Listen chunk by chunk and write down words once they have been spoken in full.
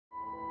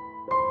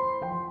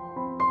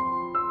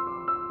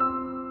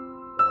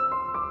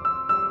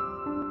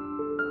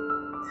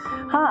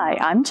Hi,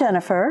 I'm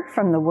Jennifer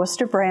from the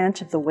Wooster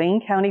branch of the Wayne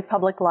County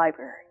Public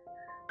Library.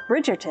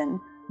 Bridgerton,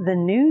 the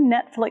new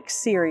Netflix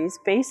series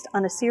based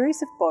on a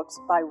series of books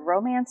by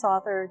romance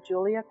author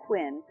Julia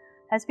Quinn,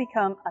 has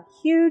become a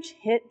huge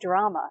hit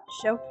drama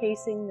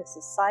showcasing the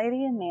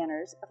society and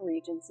manners of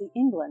Regency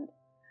England.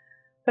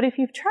 But if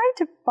you've tried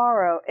to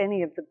borrow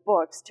any of the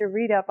books to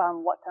read up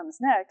on what comes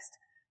next,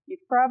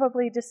 you've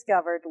probably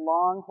discovered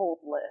long hold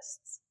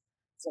lists.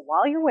 So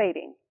while you're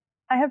waiting,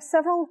 I have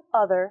several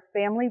other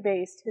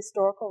family-based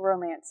historical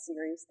romance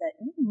series that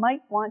you might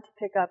want to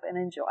pick up and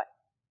enjoy.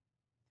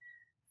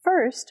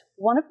 First,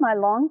 one of my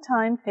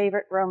longtime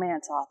favorite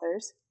romance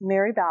authors,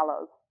 Mary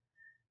Balogh,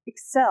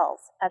 excels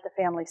at the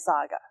family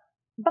saga,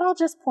 but I'll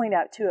just point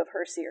out two of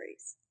her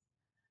series.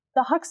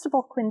 The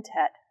Huxtable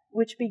Quintet,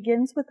 which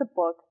begins with the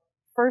book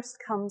First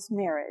Comes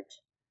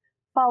Marriage,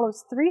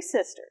 follows three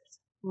sisters,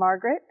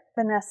 Margaret,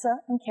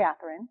 Vanessa, and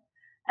Catherine,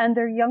 and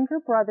their younger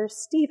brother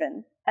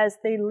Stephen, as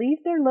they leave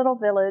their little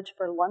village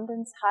for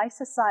London's high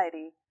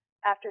society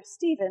after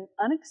Stephen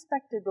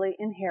unexpectedly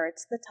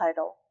inherits the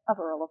title of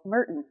Earl of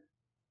Merton.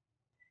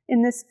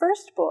 In this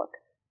first book,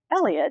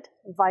 Elliot,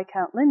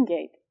 Viscount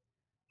Lingate,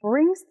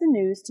 brings the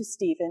news to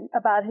Stephen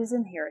about his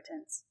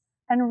inheritance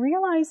and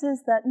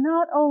realizes that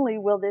not only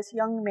will this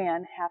young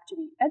man have to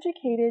be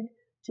educated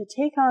to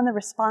take on the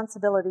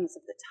responsibilities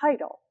of the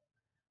title,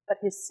 but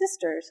his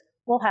sisters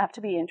will have to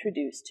be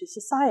introduced to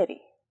society.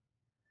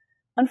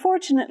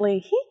 Unfortunately,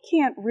 he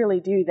can't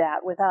really do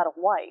that without a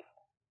wife,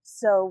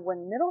 so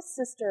when middle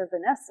sister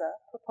Vanessa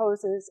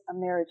proposes a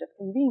marriage of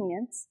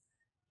convenience,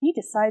 he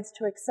decides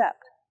to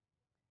accept.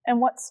 And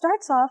what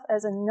starts off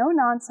as a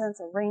no-nonsense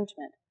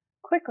arrangement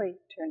quickly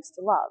turns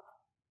to love.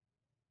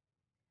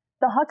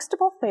 The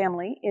Huxtable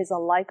family is a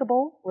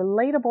likable,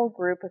 relatable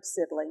group of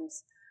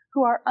siblings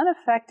who are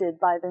unaffected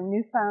by their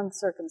newfound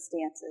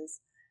circumstances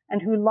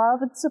and who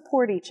love and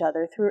support each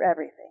other through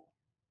everything.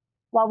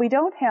 While we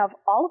don't have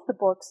all of the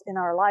books in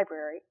our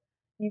library,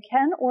 you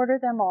can order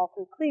them all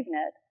through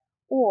Quintet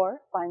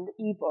or find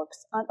the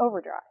ebooks on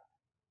Overdrive.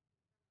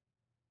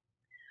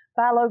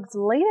 Balogh's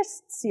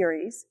latest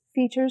series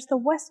features the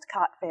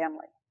Westcott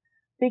family,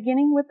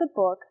 beginning with the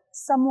book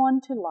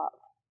Someone to Love.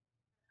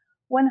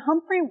 When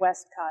Humphrey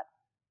Westcott,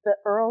 the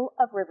Earl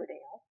of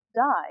Riverdale,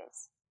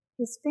 dies,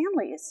 his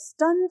family is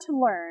stunned to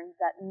learn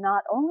that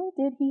not only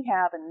did he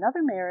have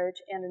another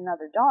marriage and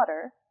another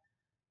daughter,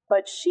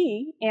 but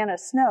she, Anna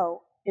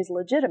Snow, is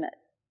legitimate,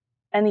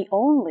 and the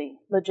only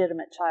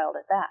legitimate child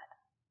at that.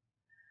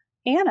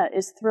 Anna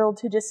is thrilled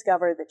to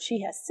discover that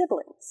she has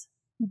siblings,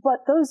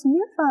 but those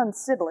newfound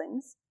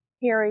siblings,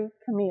 Harry,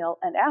 Camille,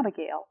 and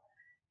Abigail,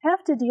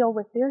 have to deal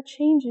with their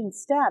change in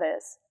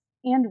status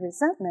and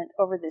resentment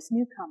over this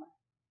newcomer,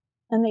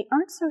 and they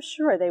aren't so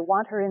sure they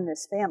want her in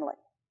this family.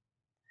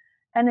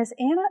 And as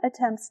Anna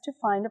attempts to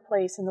find a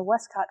place in the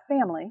Westcott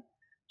family,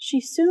 she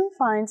soon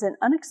finds an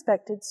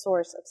unexpected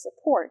source of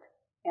support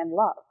and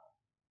love.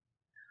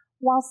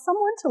 While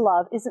Someone to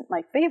Love isn't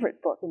my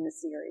favorite book in the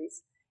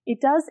series,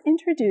 it does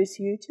introduce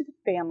you to the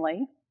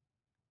family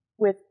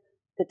with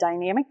the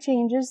dynamic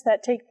changes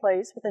that take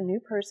place with a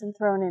new person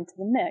thrown into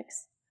the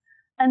mix,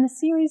 and the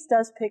series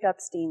does pick up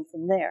steam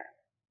from there.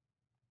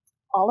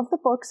 All of the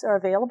books are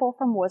available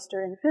from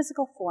Wooster in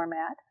physical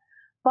format,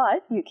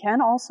 but you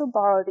can also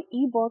borrow the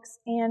ebooks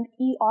and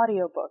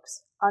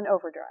e-audiobooks on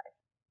Overdrive.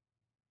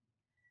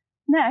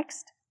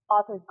 Next,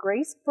 author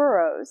Grace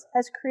Burrowes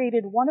has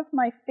created one of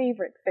my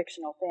favorite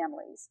fictional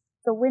families,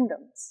 the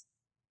Windhams.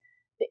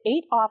 The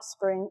 8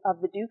 offspring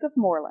of the Duke of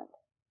Moreland,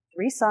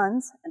 3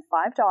 sons and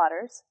 5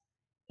 daughters,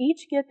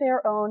 each get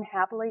their own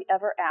happily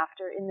ever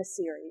after in the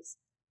series,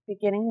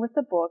 beginning with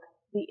the book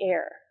The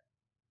Heir.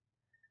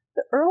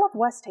 The Earl of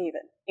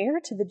Westhaven, heir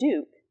to the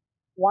Duke,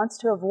 wants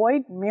to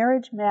avoid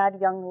marriage-mad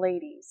young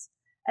ladies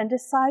and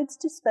decides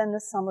to spend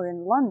the summer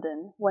in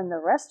London when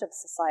the rest of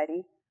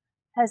society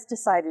has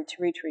decided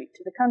to retreat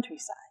to the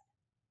countryside.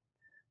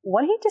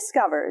 What he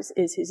discovers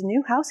is his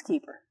new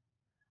housekeeper,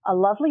 a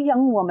lovely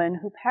young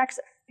woman who packs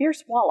a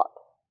fierce wallop,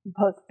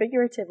 both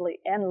figuratively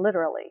and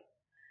literally,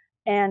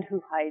 and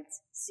who hides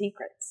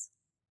secrets.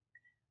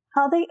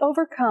 How they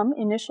overcome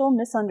initial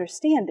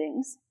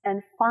misunderstandings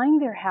and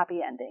find their happy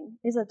ending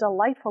is a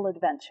delightful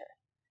adventure,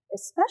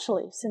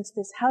 especially since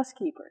this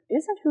housekeeper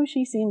isn't who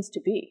she seems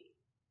to be.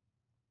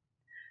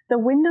 The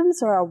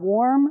Windhams are a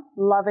warm,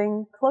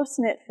 loving,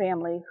 close-knit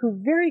family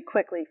who very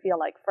quickly feel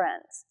like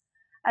friends,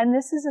 and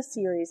this is a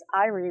series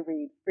I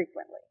reread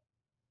frequently.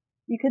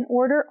 You can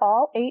order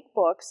all 8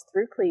 books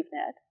through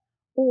Quintet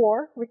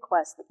or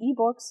request the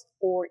ebooks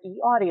or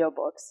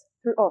e-audiobooks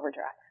through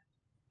Overdrive.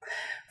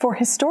 For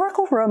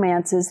historical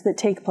romances that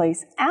take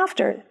place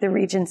after the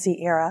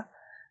Regency era,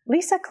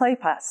 Lisa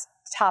Kleypas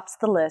tops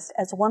the list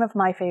as one of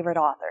my favorite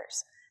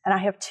authors, and I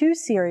have 2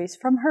 series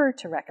from her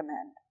to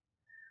recommend.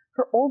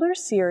 Her older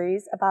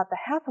series about the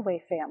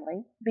Hathaway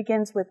family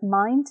begins with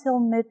Mine Till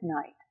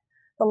Midnight,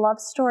 the love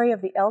story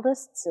of the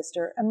eldest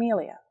sister,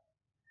 Amelia.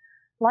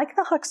 Like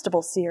the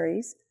Huxtable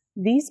series,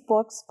 these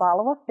books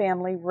follow a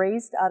family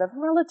raised out of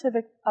relative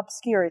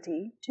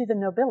obscurity to the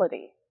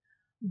nobility,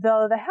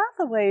 though the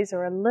Hathaways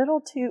are a little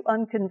too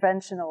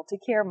unconventional to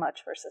care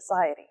much for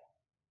society.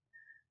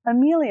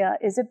 Amelia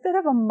is a bit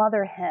of a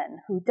mother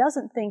hen who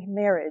doesn't think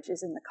marriage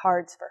is in the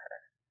cards for her.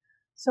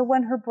 So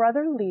when her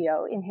brother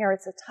Leo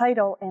inherits a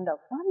title and a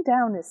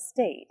run-down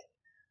estate,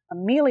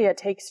 Amelia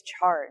takes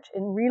charge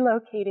in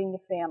relocating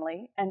the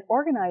family and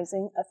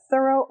organizing a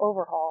thorough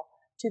overhaul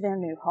to their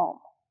new home.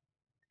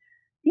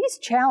 These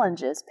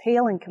challenges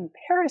pale in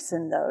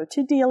comparison, though,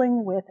 to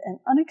dealing with an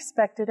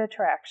unexpected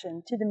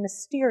attraction to the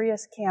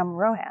mysterious Cam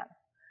Rohan,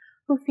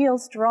 who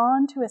feels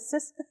drawn to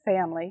assist the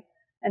family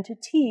and to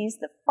tease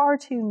the far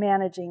too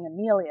managing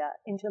Amelia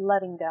into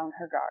letting down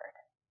her guard.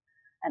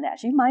 And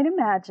as you might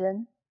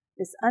imagine,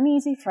 this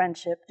uneasy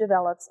friendship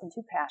develops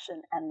into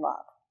passion and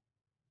love.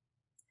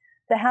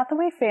 The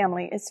Hathaway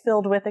family is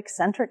filled with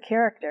eccentric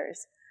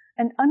characters,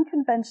 and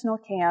unconventional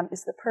Cam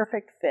is the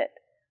perfect fit,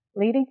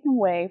 leading the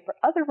way for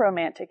other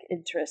romantic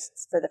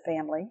interests for the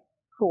family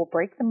who will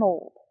break the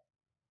mold.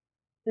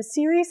 The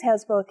series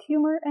has both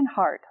humor and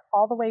heart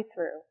all the way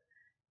through,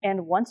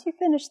 and once you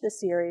finish the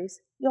series,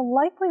 you'll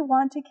likely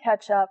want to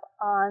catch up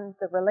on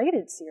the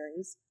related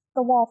series,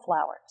 The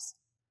Wallflowers.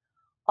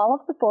 All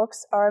of the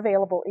books are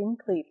available in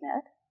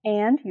Quintet,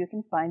 and you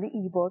can find the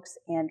ebooks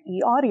and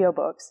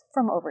e-audiobooks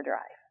from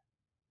Overdrive.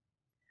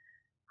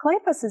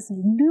 Kleypas'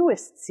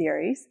 newest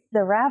series,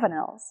 The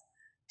Ravenels,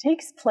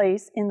 takes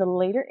place in the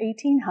later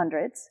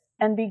 1800s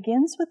and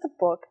begins with the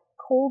book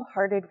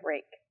Cold-Hearted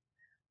Rake.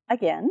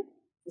 Again,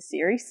 the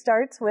series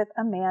starts with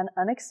a man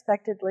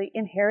unexpectedly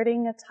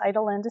inheriting a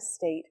title and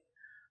estate,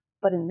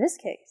 but in this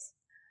case,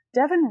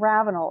 Devon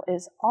Ravenel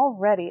is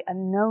already a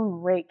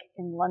known rake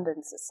in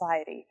London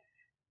society.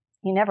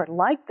 He never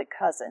liked the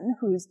cousin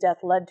whose death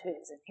led to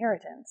his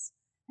inheritance,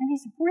 and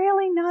he's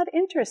really not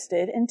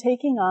interested in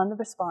taking on the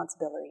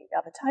responsibility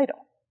of a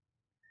title.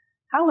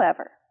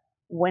 However,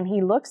 when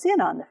he looks in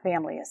on the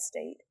family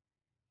estate,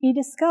 he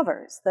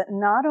discovers that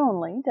not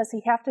only does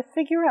he have to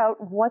figure out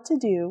what to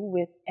do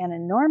with an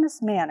enormous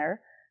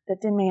manor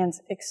that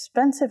demands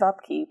expensive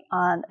upkeep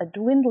on a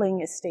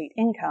dwindling estate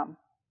income,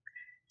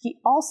 he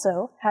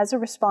also has a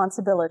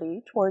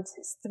responsibility towards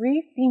his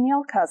 3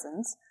 female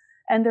cousins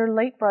and their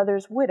late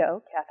brother's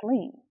widow,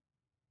 Kathleen.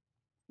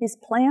 His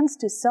plans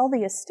to sell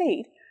the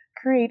estate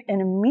create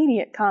an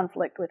immediate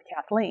conflict with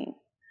Kathleen,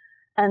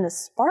 and the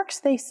sparks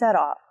they set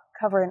off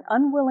cover an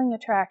unwilling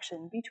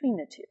attraction between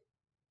the two.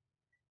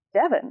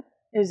 Devon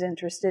is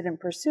interested in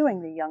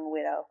pursuing the young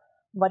widow,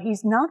 but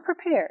he's not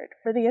prepared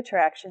for the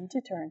attraction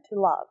to turn to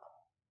love.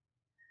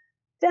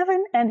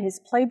 Devon and his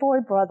playboy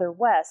brother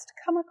West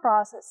come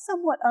across as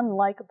somewhat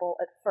unlikable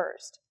at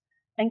first,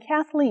 and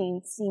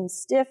Kathleen seems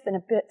stiff and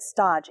a bit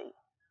stodgy.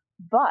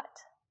 But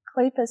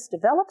Kleypas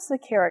develops the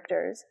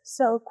characters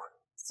so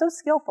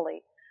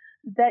skillfully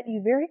that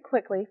you very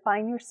quickly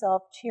find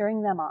yourself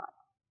cheering them on.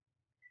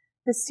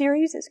 The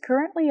series is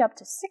currently up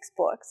to 6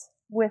 books,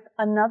 with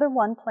another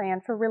one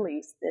planned for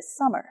release this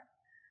summer,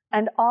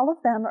 and all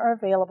of them are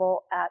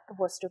available at the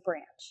Wooster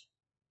branch.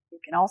 You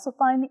can also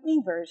find the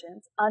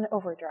e-versions on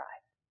Overdrive.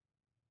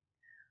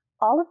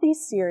 All of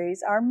these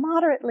series are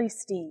moderately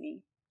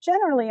steamy,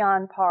 generally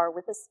on par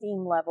with the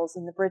steam levels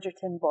in the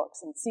Bridgerton books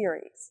and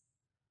series.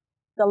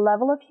 The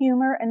level of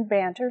humor and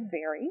banter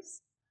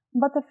varies,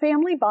 but the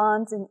family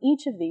bonds in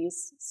each of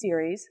these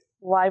series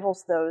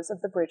rivals those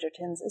of the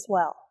Bridgertons as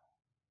well.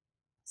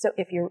 So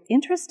if you're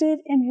interested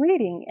in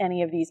reading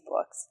any of these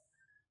books,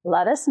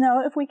 let us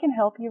know if we can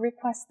help you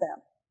request them.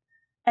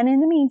 And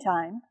in the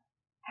meantime,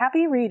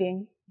 happy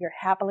reading your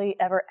happily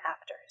ever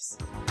afters.